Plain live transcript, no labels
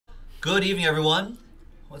Good evening, everyone.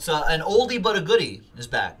 What's an oldie but a goodie is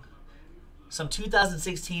back. Some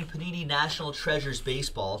 2016 Panini National Treasures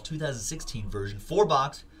Baseball, 2016 version,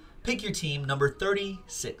 4-box. Pick your team, number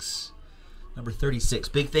 36. Number 36.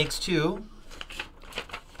 Big thanks to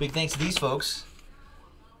these folks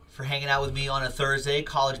for hanging out with me on a Thursday,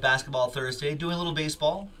 College Basketball Thursday, doing a little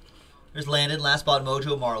baseball. There's Landon, Last Spot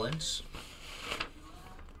Mojo, Marlins.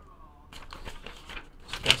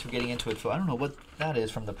 Thanks for getting into it. I don't know what that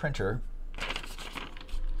is from the printer.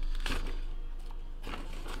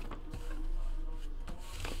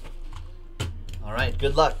 All right,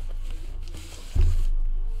 good luck.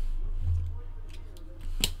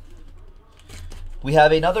 We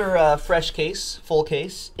have another fresh case, full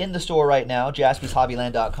case, in the store right now,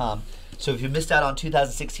 JaspysHobbyland.com. So if you missed out on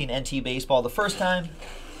 2016 NT Baseball the first time,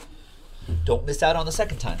 don't miss out on the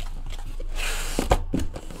second time.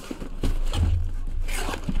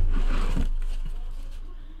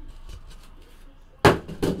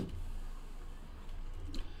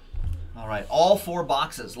 All right, all 4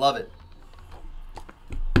 boxes. Love it.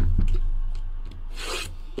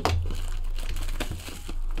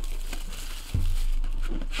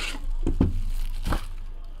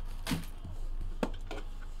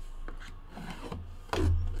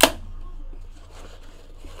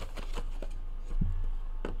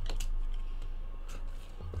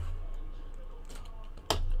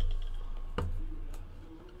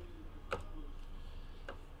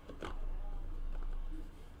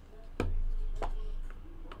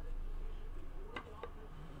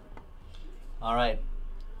 All right.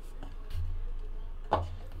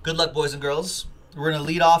 Good luck, boys and girls. We're going to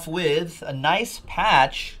lead off with a nice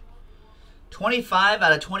patch. 25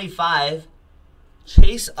 out of 25.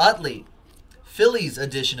 Chase Utley. Phillies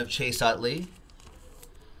edition of Chase Utley.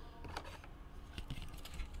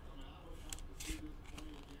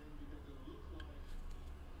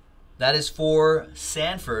 That is for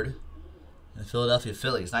Sanford and the Philadelphia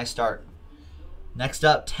Phillies. Nice start. Next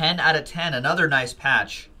up, 10 out of 10. Another nice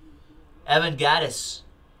patch. Evan Gattis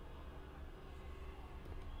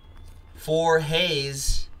for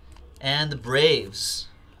Hayes and the Braves.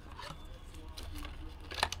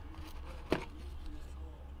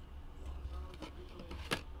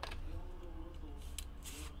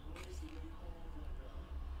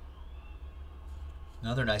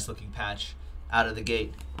 Another nice looking patch out of the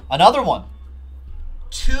gate. Another one.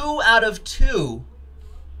 2 out of 2.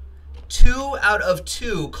 2 out of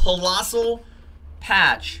 2. Colossal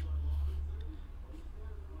patch.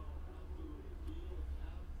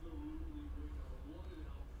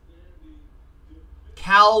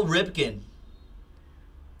 Cal Ripken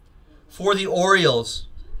for the Orioles.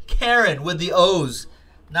 Karen with the O's.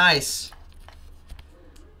 Nice.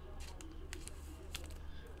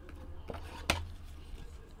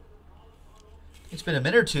 It's been a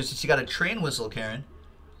minute or two since you got a train whistle, Karen.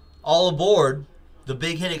 All aboard the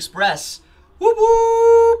Big Hit Express. Whoop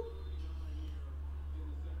whoop.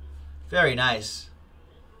 Very nice.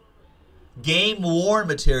 Game worn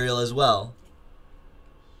material as well.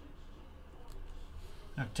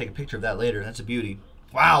 I'll have to take a picture of that later. That's a beauty.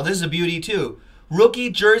 Wow, this is a beauty too.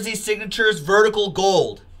 Rookie jersey signatures vertical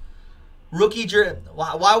gold. Rookie jersey.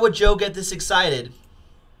 Why would Joe get this excited?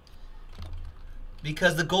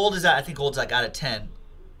 Because the gold is, I think gold's like out of 10.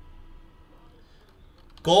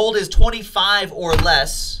 Gold is 25 or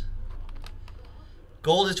less.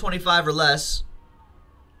 Gold is 25 or less.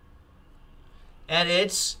 And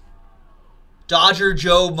it's Dodger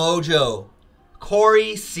Joe Mojo.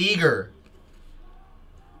 Corey Seager.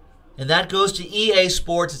 And that goes to EA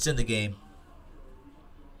Sports. It's in the game.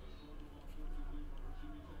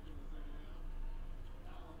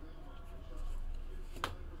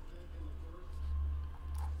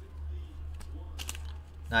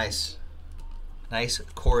 Nice. Nice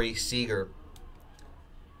Corey Seager.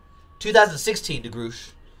 2016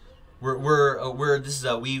 DeGroosh.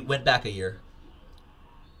 We went back a year.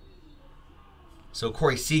 So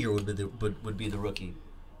Corey Seager would be the rookie.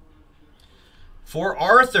 For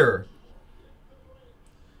Arthur,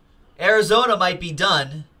 Arizona might be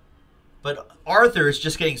done, but Arthur is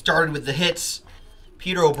just getting started with the hits.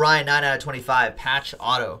 Peter O'Brien, 9 out of 25. Patch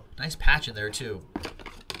auto. Nice patch in there, too.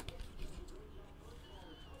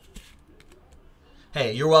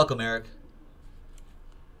 Hey, you're welcome, Eric.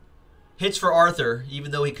 Hits for Arthur,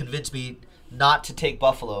 even though he convinced me not to take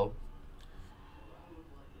Buffalo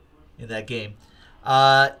in that game.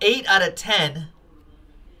 8 out of 10.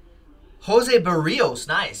 Jose Barrios,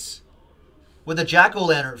 nice. With a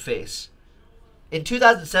jack-o'-lantern face. In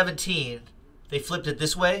 2017, they flipped it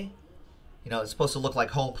this way. You know, it's supposed to look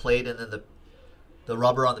like home plate and then the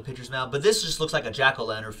rubber on the pitcher's mound. But this just looks like a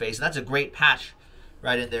jack-o'-lantern face, and that's a great patch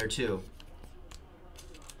right in there too.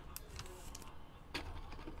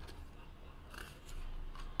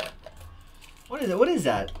 What is it? What is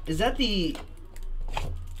that? Is that the...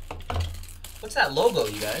 What's that logo,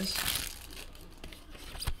 you guys?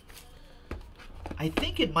 I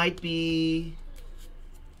think it might be...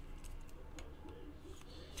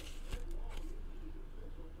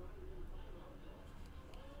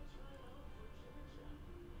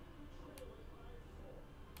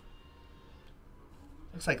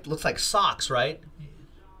 Looks like socks, right?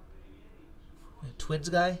 Twins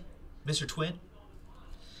guy? Mr. Twin?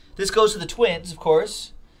 This goes to the Twins, of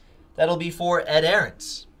course. That'll be for Ed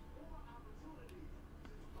Aarons.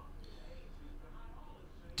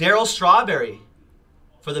 Darryl Strawberry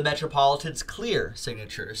for the Metropolitans, clear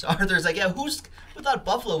signatures. Arthur's like, yeah, who thought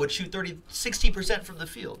Buffalo would shoot 60% from the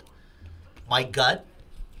field? My gut.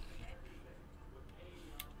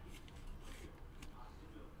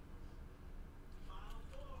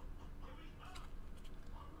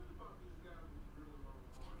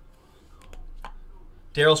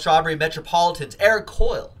 Darryl Strawberry, Metropolitans. Eric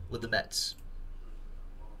Coyle with the Mets.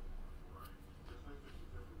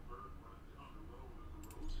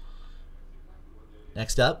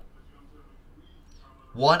 Next up,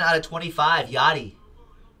 1 out of 25, Yachty.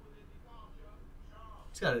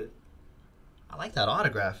 He's got a... I like that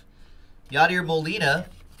autograph. Yadier Molina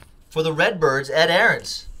for the Redbirds, Ed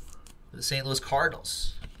Aarons for the St. Louis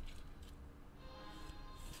Cardinals.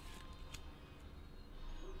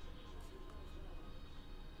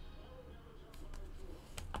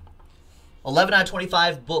 $11 out of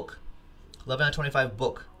 25 book. 11 out of 25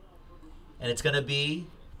 book. And it's going to be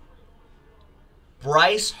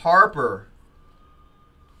Bryce Harper.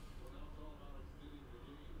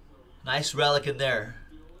 Nice relic in there.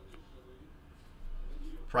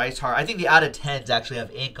 Bryce Harper. I think the out of 10s actually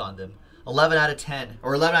have ink on them. 11 out of 10.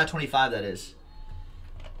 Or 11 out of 25, that is.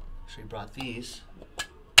 Actually brought these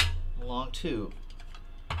along too.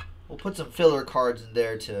 We'll put some filler cards in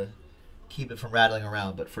there to keep it from rattling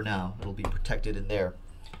around, but for now, it'll be protected in there.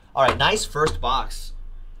 All right, nice first box.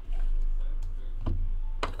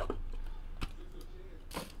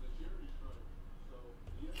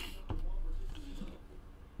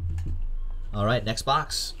 All right, next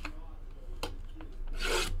box.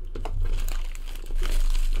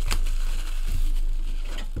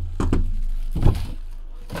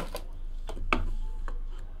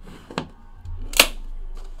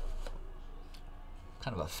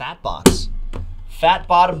 Kind of a fat box. Fat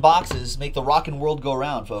bottom boxes make the rockin' world go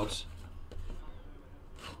round, folks.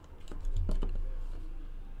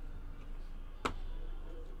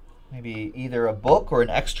 Maybe either a book or an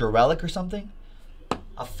extra relic or something.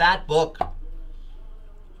 A fat book.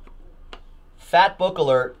 Fat book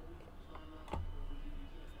alert.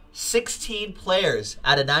 16 players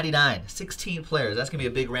out of 99. 16 players. That's going to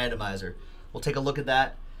be a big randomizer. We'll take a look at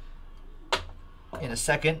that in a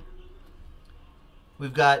second.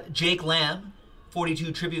 We've got Jake Lamb,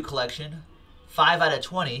 42 Tribute Collection, 5 out of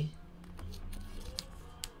 20.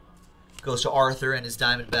 Goes to Arthur and his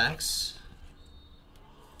Diamondbacks.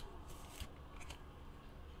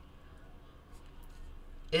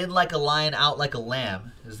 In like a lion, out like a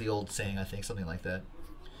lamb is the old saying, I think, something like that.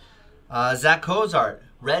 Zach Cozart,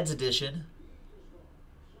 Reds edition,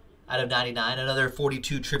 out of 99. Another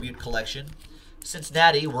 42 Tribute Collection.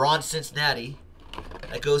 Cincinnati, we're on Cincinnati.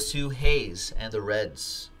 That goes to Hayes and the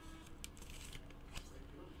Reds.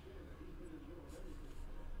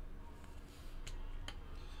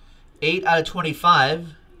 $8 out of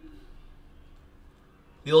 25.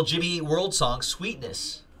 The old Jimmy Eat World song,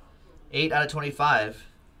 Sweetness. 8 out of 25.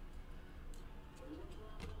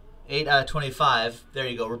 8 out of 25. There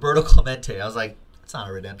you go. Roberto Clemente. I was like, that's not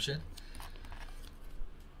a redemption.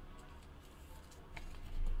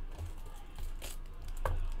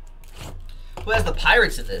 Who has the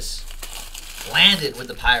Pirates in this? Landed with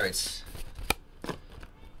the Pirates.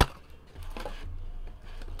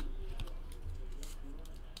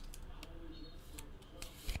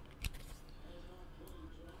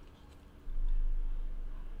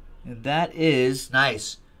 And that is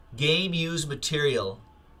nice. Game used material.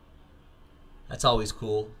 That's always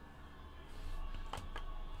cool.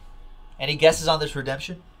 Any guesses on this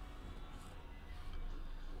redemption?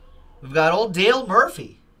 We've got old Dale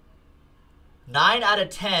Murphy. 9 out of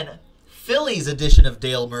 10. Phillies edition of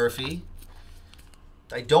Dale Murphy.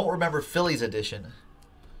 I don't remember Phillies edition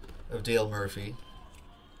of Dale Murphy,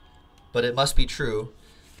 but it must be true.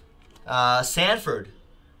 Sanford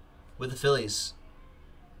with the Phillies.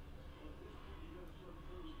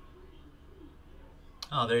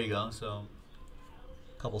 Oh, there you go. So,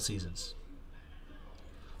 a couple seasons.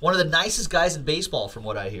 One of the nicest guys in baseball, from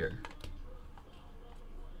what I hear.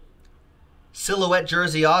 Silhouette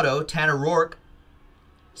jersey auto, Tanner Rourke.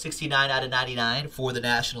 69 out of 99 for the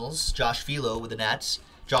Nationals. Josh Philo with the Nats.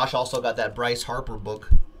 Josh also got that Bryce Harper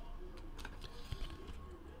book.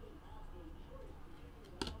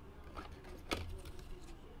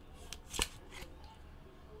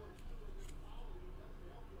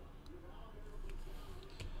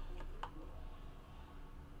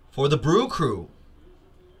 For the Brew Crew.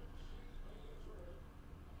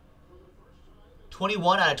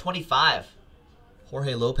 21 out of 25.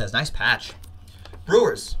 Jorge Lopez. Nice patch.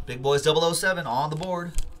 Brewers. Big Boys 007 on the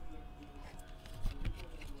board.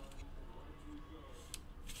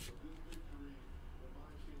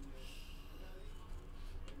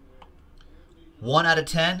 One out of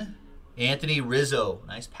 10. Anthony Rizzo.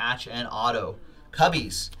 Nice patch and auto.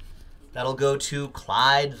 Cubbies. That'll go to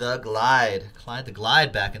Clyde the Glide. Clyde the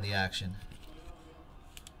Glide back in the action.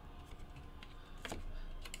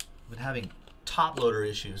 Been having top loader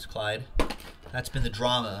issues, Clyde. That's been the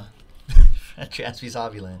drama at Jaspys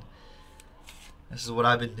Hobbyland. This is what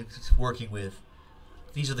I've been working with.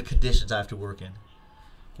 These are the conditions I have to work in.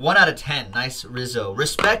 1 out of 10. Nice Rizzo.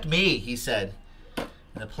 Respect me, he said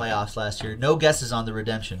in the playoffs last year. No guesses on the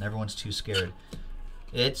redemption. Everyone's too scared.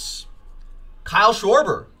 It's Kyle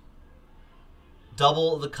Schwarber.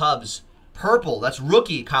 Double the Cubs. Purple. That's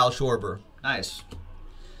rookie Kyle Schwarber. Nice.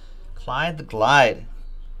 Clyde the Glide.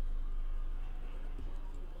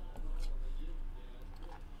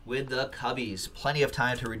 With the Cubbies. Plenty of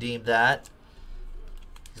time to redeem that.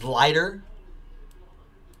 Lighter.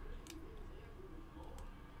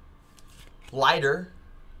 Lighter.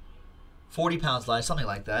 40 pounds light. Something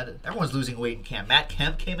like that. Everyone's losing weight in camp. Matt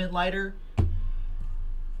Kemp came in lighter.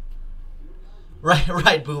 Right,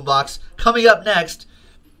 Boombox. Coming up next,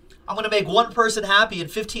 I'm going to make one person happy and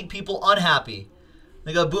 15 people unhappy.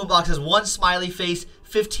 They got Boombox has 1 smiley face,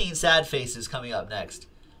 15 sad faces coming up next.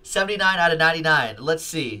 79 out of 99. Let's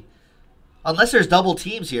see. Unless there's double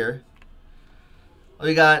teams here.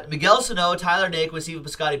 We got Miguel Sano, Tyler Naquin, Steven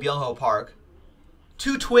Piscotty, Byung-Ho Park.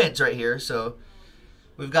 2 twins right here. So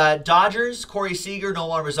we've got Dodgers, Corey Seager,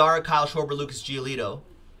 Nomar Mazara, Kyle Schwarber, Lucas Giolito.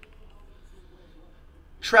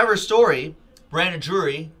 Trevor Story, Brandon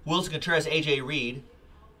Drury, Wilson Contreras, AJ Reed,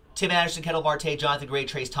 Tim Anderson, Kendall Marte, Jonathan Gray,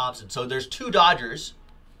 Trace Thompson. So there's 2 Dodgers.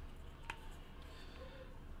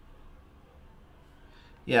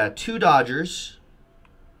 Yeah, 2 Dodgers.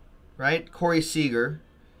 Right? Corey Seager,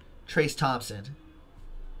 Trace Thompson.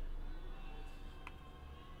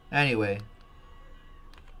 Anyway.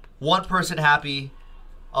 1 person happy,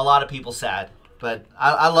 a lot of people sad. But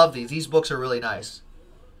I love these. These books are really nice.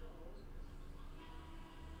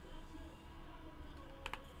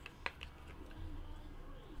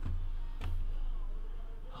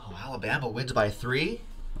 Alabama wins by 3.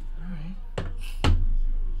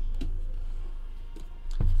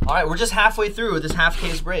 All right, we're just halfway through this half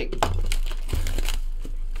case break.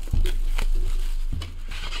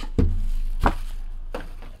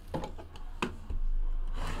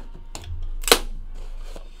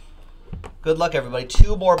 Good luck, everybody.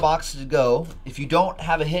 2 more boxes to go. If you don't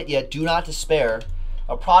have a hit yet, do not despair.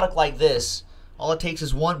 A product like this, all it takes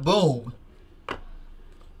is 1 boom.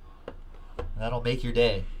 That'll make your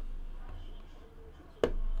day.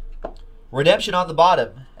 Redemption on the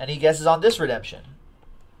bottom. Any guesses on this redemption?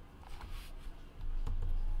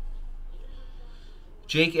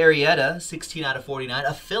 Jake Arrieta, 16 out of 49.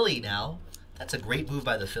 A Philly now. That's a great move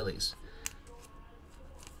by the Phillies.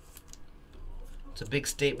 It's a big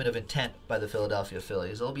statement of intent by the Philadelphia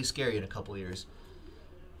Phillies. They'll be scary in a couple years.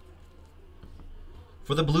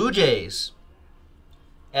 For the Blue Jays,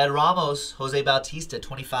 Ed Ramos, Jose Bautista,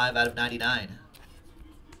 25 out of 99.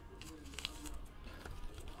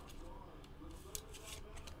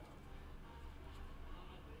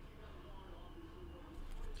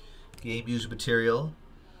 Game used material.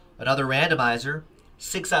 Another randomizer.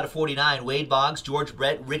 6 out of 49. Wade Boggs, George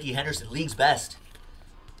Brett, Ricky Henderson. League's best.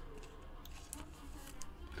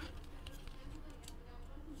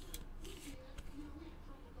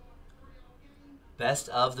 Best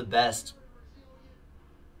of the best.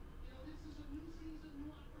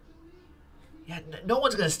 Yeah, no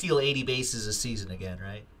one's going to steal 80 bases a season again,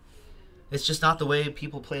 right? It's just not the way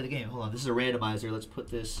people play the game. Hold on, this is a randomizer. Let's put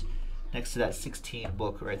this next to that 16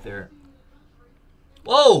 book right there.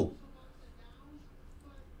 Whoa!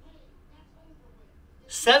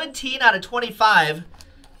 17 out of 25.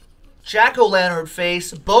 Jack-o'-lantern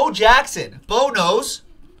face. Bo Jackson. Bo knows.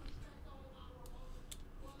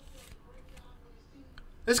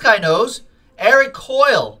 This guy knows. Eric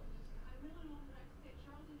Coyle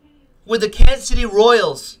with the Kansas City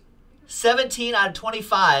Royals. 17 out of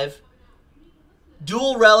 25.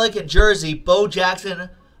 Dual relic and jersey. Bo Jackson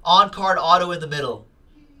On-card auto in the middle.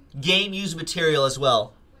 Game used material as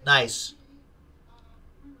well. Nice.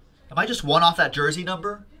 Am I just one off that jersey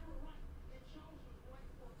number?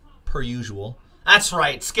 Per usual. That's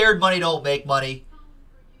right. Scared money don't make money.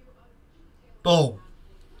 Boom.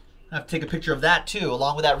 I have to take a picture of that too,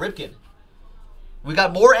 along with that Ripken. We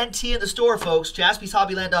got more NT in the store, folks.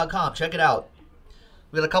 JaspysHobbyland.com. Check it out.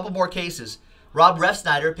 We got a couple more cases. Rob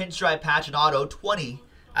Refsnyder, pinstripe patch and auto, 20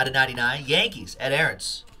 out of 99. Yankees, Ed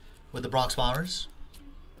Aarons with the Bronx Bombers.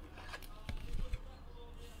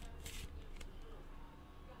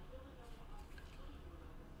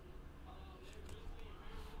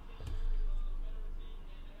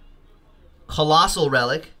 Colossal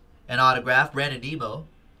relic and autograph, Brandon Nemo.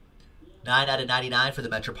 9 out of 99 for the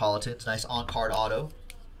Metropolitans. Nice on-card auto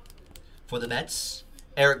for the Mets.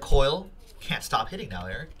 Eric Coyle. Can't stop hitting now,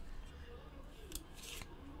 Eric.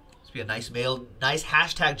 This will be a nice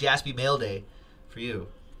hashtag Jaspy mail day for you.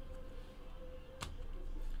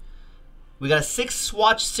 We got a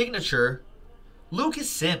 6-swatch signature. Lucas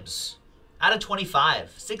Sims. Out of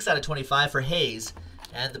 25. 6 out of 25 for Hayes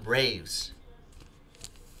and the Braves.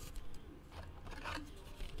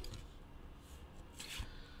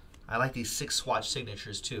 I like these 6-swatch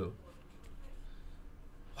signatures too.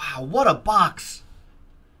 Wow, what a box.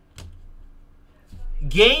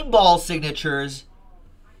 Game ball signatures.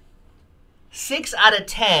 6 out of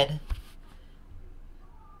 10.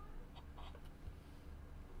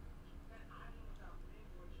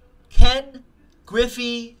 Ken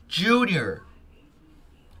Griffey Jr.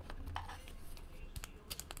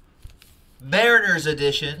 Mariners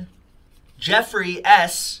edition. Jeffrey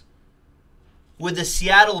S. with the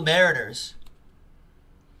Seattle Mariners.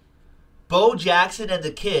 Bo Jackson and the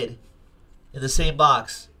Kid in the same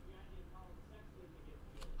box.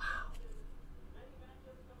 Wow.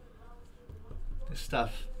 This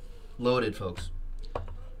stuff loaded, folks.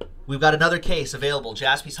 We've got another case available.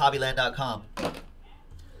 JaspysHobbyland.com.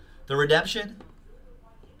 The redemption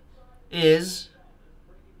is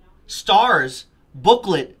Stars,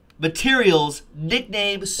 Booklet, Materials,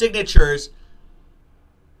 Nickname, Signatures,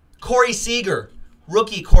 Corey Seager.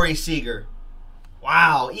 Rookie Corey Seager.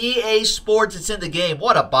 Wow. EA Sports, it's in the game.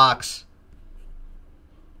 What a box.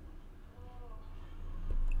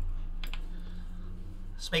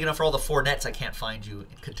 It's making up for all the 4 nets I can't find you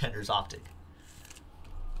in Contenders Optic.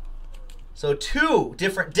 So 2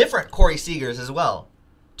 different Corey Seagers as well.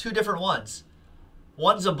 2 different ones.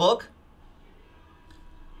 One's a book.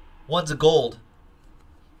 One's a gold.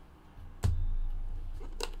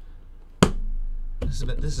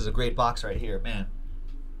 This is a great box right here, man.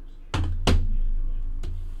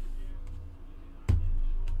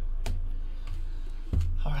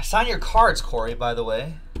 All right, sign your cards, Corey, by the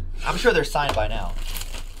way. I'm sure they're signed by now.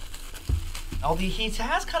 Although he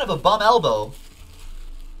has kind of a bum elbow,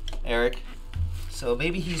 Eric. So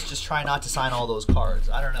maybe he's just trying not to sign all those cards.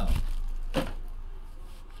 I don't know.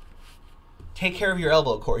 Take care of your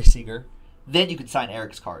elbow, Corey Seager. Then you can sign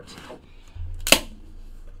Eric's cards.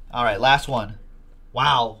 All right, last one.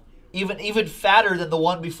 Wow, even fatter than the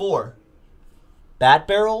one before. Bat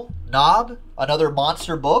Barrel, Knob, another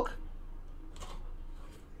monster book.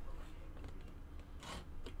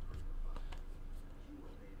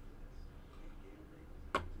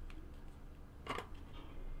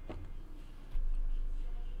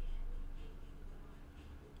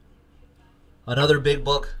 Another big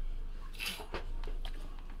book.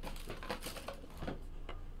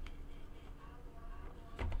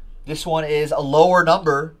 This one is a lower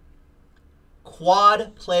number.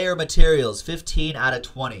 Quad player materials, 15 out of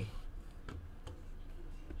 20.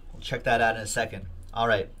 We'll check that out in a second. All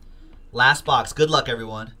right. Last box. Good luck,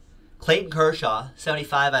 everyone. Clayton Kershaw,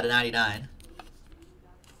 75 out of 99.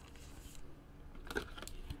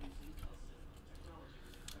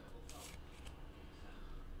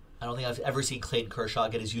 I don't think I've ever seen Clayton Kershaw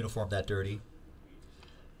get his uniform that dirty.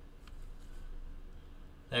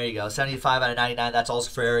 There you go. 75 out of 99. That's also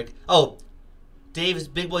for Eric. Oh, Dave's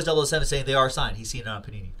Big Boys 007 saying they are signed. He's seen it on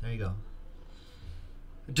Panini. There you go.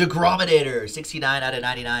 DeGrominator, 69 out of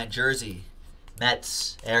 99. Jersey.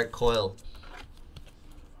 Mets. Eric Coyle.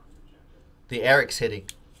 The Eric's hitting.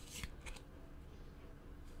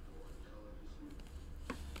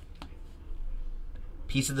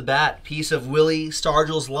 Piece of the bat. Piece of Willie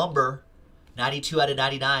Stargell's lumber. 92 out of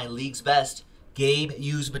 99. League's best. Game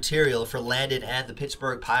used material for Landon and the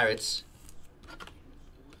Pittsburgh Pirates.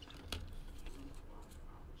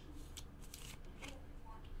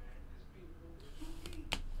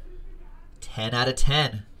 $10 out of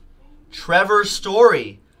 10. Trevor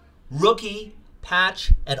Story. Rookie,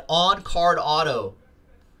 patch, and on-card auto.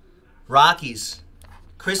 Rockies.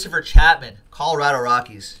 Christopher Chapman, Colorado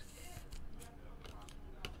Rockies.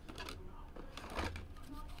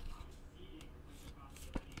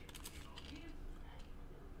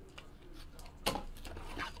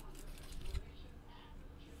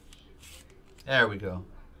 There we go.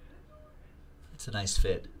 It's a nice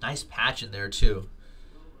fit. Nice patch in there, too.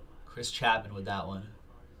 Chris Chapman with that one.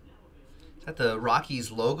 Is that the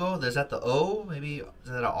Rockies logo? Is that the O? Maybe, is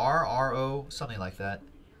that an R? R-O? Something like that.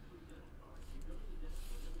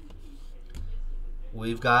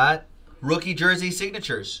 We've got rookie jersey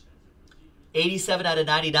signatures. 87 out of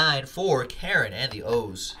 99 for Karen and the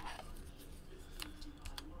O's.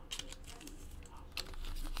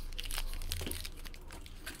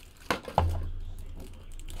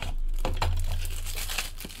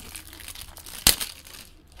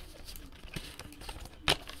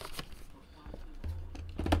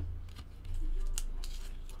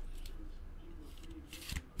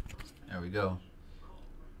 There we go.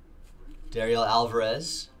 Dariel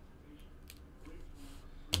Alvarez.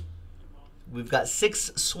 We've got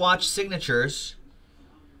 6 swatch signatures.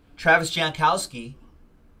 Travis Jankowski.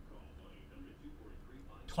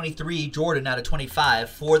 23, Jordan out of 25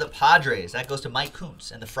 for the Padres. That goes to Mike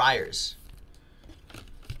Kuntz and the Friars.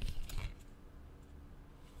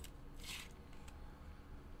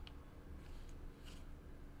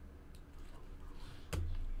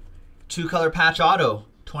 Two-color patch auto.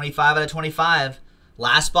 25 out of 25.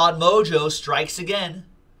 Last spot mojo strikes again.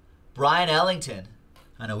 Brian Ellington.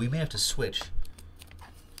 I know, we may have to switch.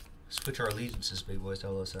 Switch our allegiances, big boys,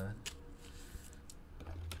 007.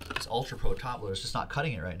 This Ultra Pro top loader is just not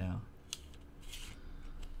cutting it right now.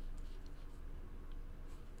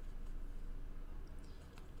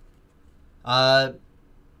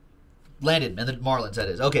 Landon and the Marlins, that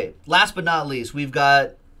is. Okay, last but not least, we've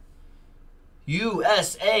got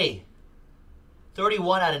USA.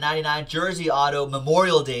 31 out of 99 jersey auto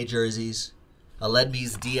Memorial Day jerseys.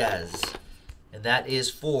 Aledmys Diaz. And that is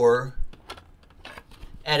for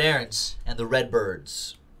Ed Aarons and the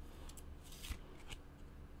Redbirds.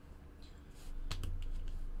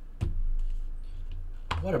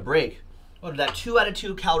 What a break. What that 2 out of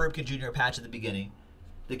 2 Cal Ripken Jr. patch at the beginning.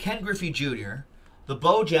 The Ken Griffey Jr., the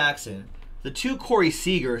Bo Jackson, the 2 Corey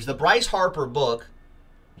Seagers, the Bryce Harper book,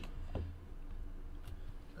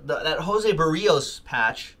 that Jose Barrios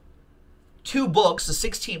patch, 2 books, the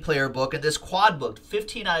 16-player book, and this quad book,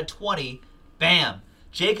 15 out of 20. Bam.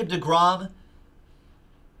 Jacob deGrom,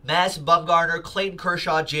 Madison Bumgarner, Clayton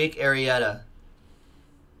Kershaw, Jake Arrieta.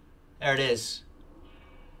 There it is.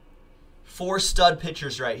 4 stud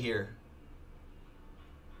pitchers right here.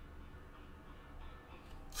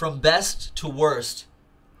 From best to worst.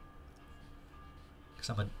 Because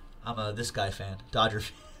I'm a this guy fan, Dodger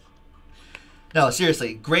fan. No,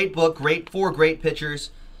 seriously, great book, 4 great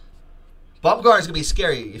pitchers. Bumgarner's gonna be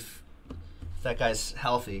scary if that guy's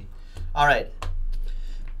healthy. All right,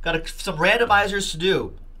 got some randomizers to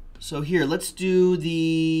do. So here, let's do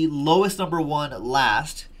the lowest number 1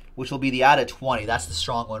 last, which will be the out of 20. That's the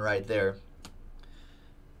strong one right there.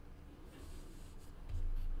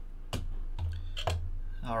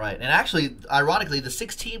 All right, and actually, ironically, the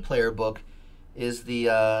 16-player book is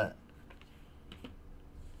the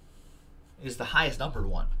highest numbered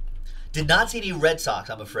one. Did not see any Red Sox,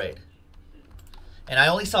 I'm afraid. And I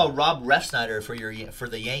only saw Rob Refsnyder for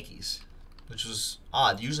the Yankees, which was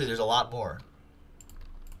odd. Usually there's a lot more.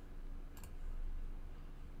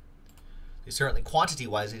 They certainly,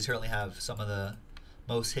 quantity-wise, they certainly have some of the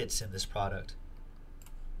most hits in this product.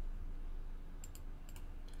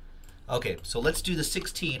 Okay, so let's do the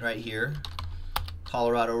 16 right here.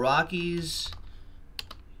 Colorado Rockies,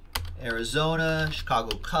 Arizona,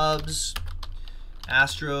 Chicago Cubs,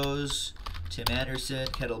 Astros, Tim Anderson,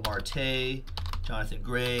 Ketel Marte, Jonathan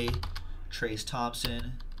Gray, Trace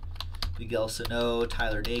Thompson, Miguel Sano,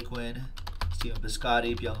 Tyler Naquin, Stephen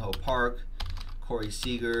Piscotty, Byung-Ho Park, Corey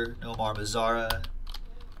Seager, Nomar Mazara,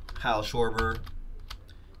 Kyle Schwarber,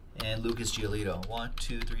 and Lucas Giolito. 1,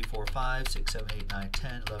 2, 3, 4, 5, 6, 7, 8, 9,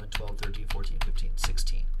 10, 11, 12, 13, 14, 15,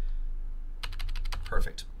 16.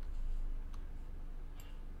 Perfect.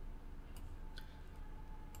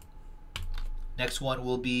 Next one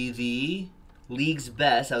will be the League's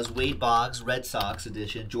Best. That was Wade Boggs, Red Sox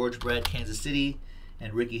edition. George Brett, Kansas City.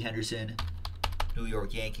 And Ricky Henderson, New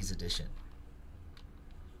York Yankees edition.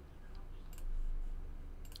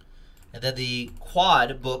 And then the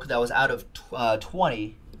quad book that was out of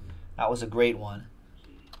 20. That was a great one.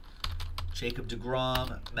 Jacob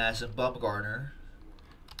deGrom, Madison Bumgarner,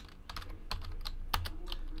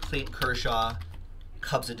 Clayton Kershaw,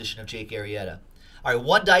 Cubs edition of Jake Arrieta. All right,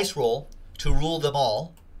 1 dice roll to rule them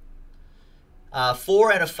all.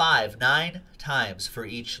 4 and a 5, 9 times for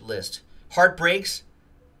each list. Heartbreaks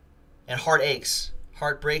and heartaches.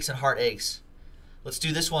 Heartbreaks and heartaches. Let's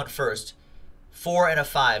do this one first. 4 and a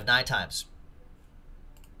 5, 9 times.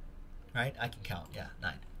 Right? I can count. Yeah,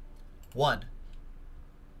 9. 1,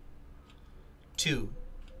 2,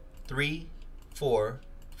 3, 4,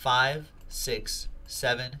 5, 6,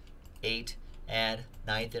 7, 8, and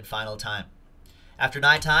 9th and final time. After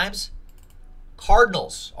 9 times,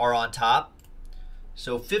 Cardinals are on top.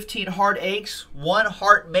 So 15 heartaches, 1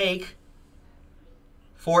 heart make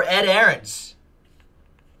for Ed Aarons.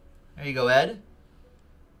 There you go, Ed.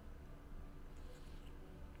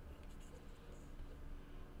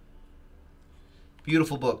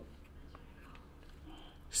 Beautiful book.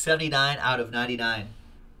 79 out of 99.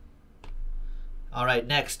 All right,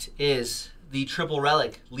 next is the Triple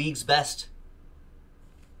Relic, League's Best.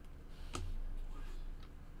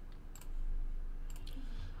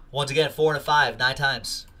 Once again, 4 and a 5, 9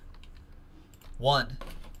 times. 1,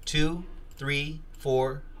 2, 3,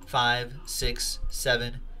 4, 5, 6,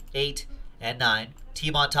 7, 8, and 9.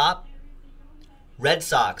 Team on top, Red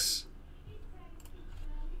Sox.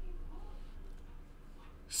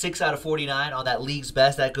 6 out of 49 on that League's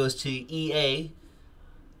Best. That goes to EA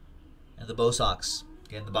and the Bo Sox.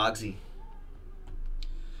 Again, the Bogsy.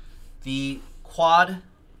 The Quad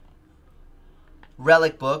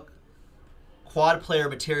Relic book, Quad Player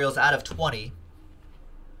Materials out of 20.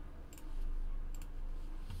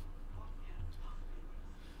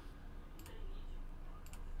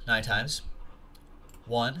 Nine times.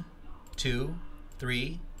 1, 2,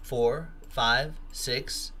 3, 4, 5,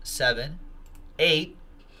 6, 7, 8.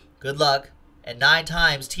 Good luck. And 9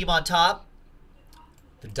 times, team on top,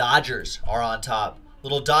 the Dodgers are on top.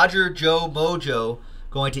 Little Dodger Joe Mojo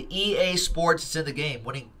going to EA Sports. It's in the game,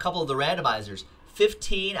 winning a couple of the randomizers.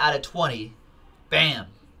 15 out of 20. Bam.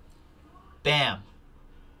 Bam.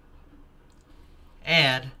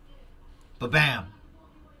 And ba-bam.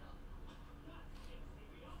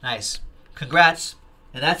 Nice. Congrats.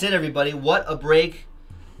 And that's it, everybody. What a break.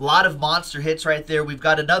 A lot of monster hits right there. We've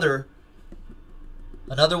got another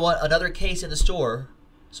case in the store.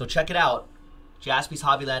 So check it out.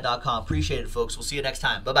 JaspysHobbyland.com. Appreciate it, folks. We'll see you next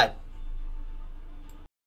time. Bye-bye.